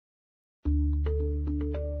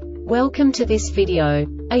Welcome to this video.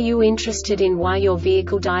 Are you interested in why your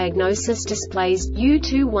vehicle diagnosis displays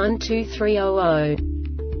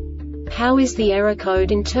U2123-00? How is the error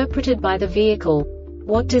code interpreted by the vehicle?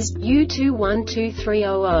 What does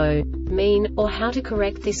U2123-00 mean, or how to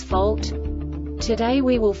correct this fault? Today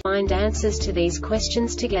we will find answers to these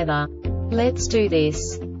questions together. Let's do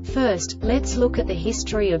this. First, let's look at the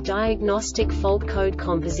history of diagnostic fault code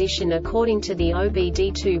composition according to the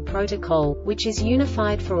OBD2 protocol, which is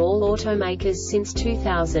unified for all automakers since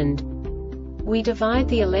 2000. We divide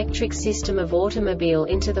the electric system of automobile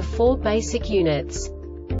into the four basic units: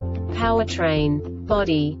 powertrain,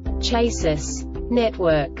 body, chassis,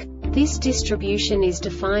 network. This distribution is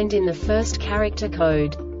defined in the first character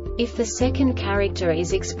code. If the second character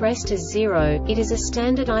is expressed as 0, it is a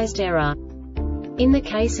standardized error. In the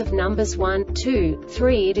case of numbers 1, 2,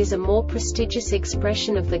 3, it is a more prestigious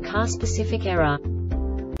expression of the car-specific error.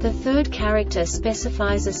 The third character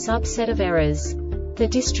specifies a subset of errors. The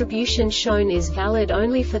distribution shown is valid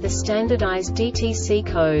only for the standardized DTC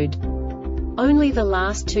code. Only the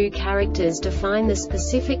last two characters define the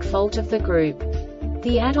specific fault of the group.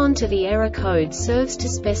 The add-on to the error code serves to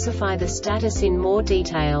specify the status in more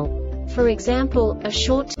detail. For example, a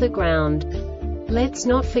short to the ground. Let's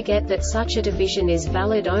not forget that such a division is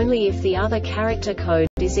valid only if the other character code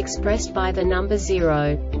is expressed by the number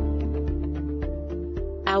 0.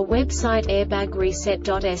 Our website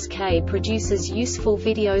airbagreset.sk produces useful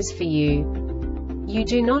videos for you. You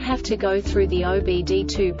do not have to go through the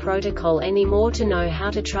OBD2 protocol anymore to know how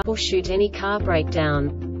to troubleshoot any car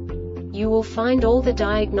breakdown. You will find all the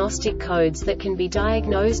diagnostic codes that can be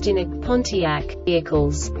diagnosed in a Pontiac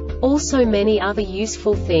vehicles. Also many other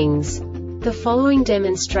useful things. The following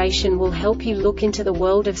demonstration will help you look into the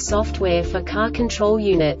world of software for car control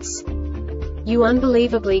units. You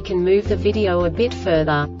unbelievably can move the video a bit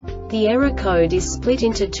further. The error code is split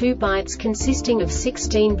into 2 bytes consisting of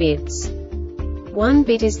 16 bits. 1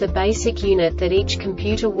 bit is the basic unit that each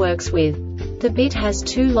computer works with. The bit has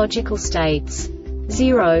 2 logical states: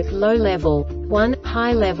 0, low level, 1,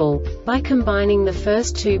 high level. By combining the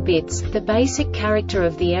first 2 bits, the basic character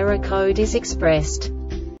of the error code is expressed.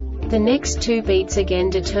 The next 2 beats again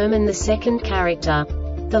determine the second character.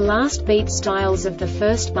 The last beat styles of the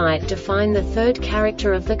first byte define the third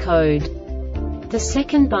character of the code. The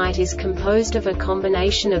second byte is composed of a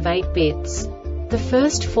combination of 8 bits. The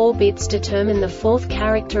first 4 bits determine the fourth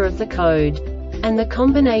character of the code. And the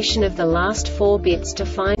combination of the last 4 bits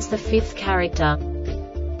defines the fifth character.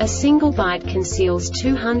 A single byte conceals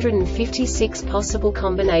 256 possible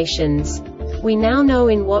combinations. We now know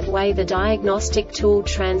in what way the diagnostic tool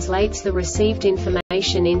translates the received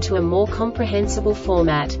information into a more comprehensible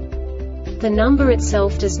format. The number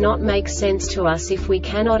itself does not make sense to us if we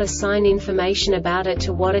cannot assign information about it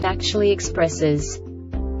to what it actually expresses.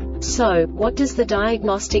 So, what does the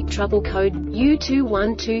Diagnostic Trouble Code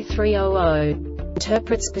U2123-00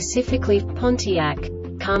 interpret specifically for Pontiac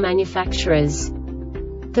car manufacturers?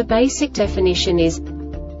 The basic definition is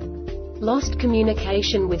lost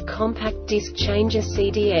communication with compact disc changer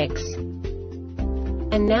CDX.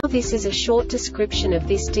 And now this is a short description of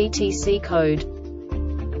this DTC code.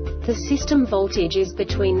 The system voltage is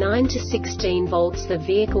between 9 to 16 volts. The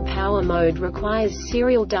vehicle power mode requires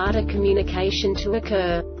serial data communication to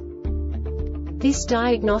occur. This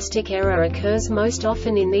diagnostic error occurs most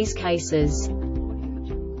often in these cases: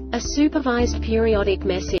 a supervised periodic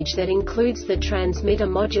message that includes the transmitter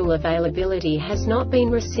module availability has not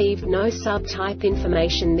been received. No subtype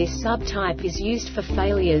information. This subtype is used for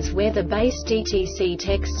failures where the base DTC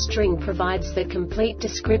text string provides the complete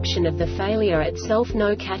description of the failure itself.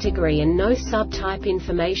 No category and no subtype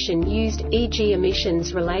information used, e.g.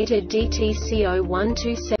 emissions related DTC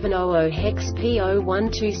 012700 hex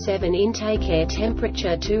P0127 intake air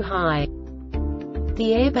temperature too high.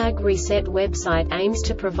 The Airbag Reset website aims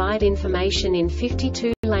to provide information in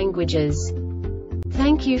 52 languages.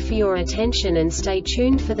 Thank you for your attention and stay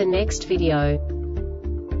tuned for the next video.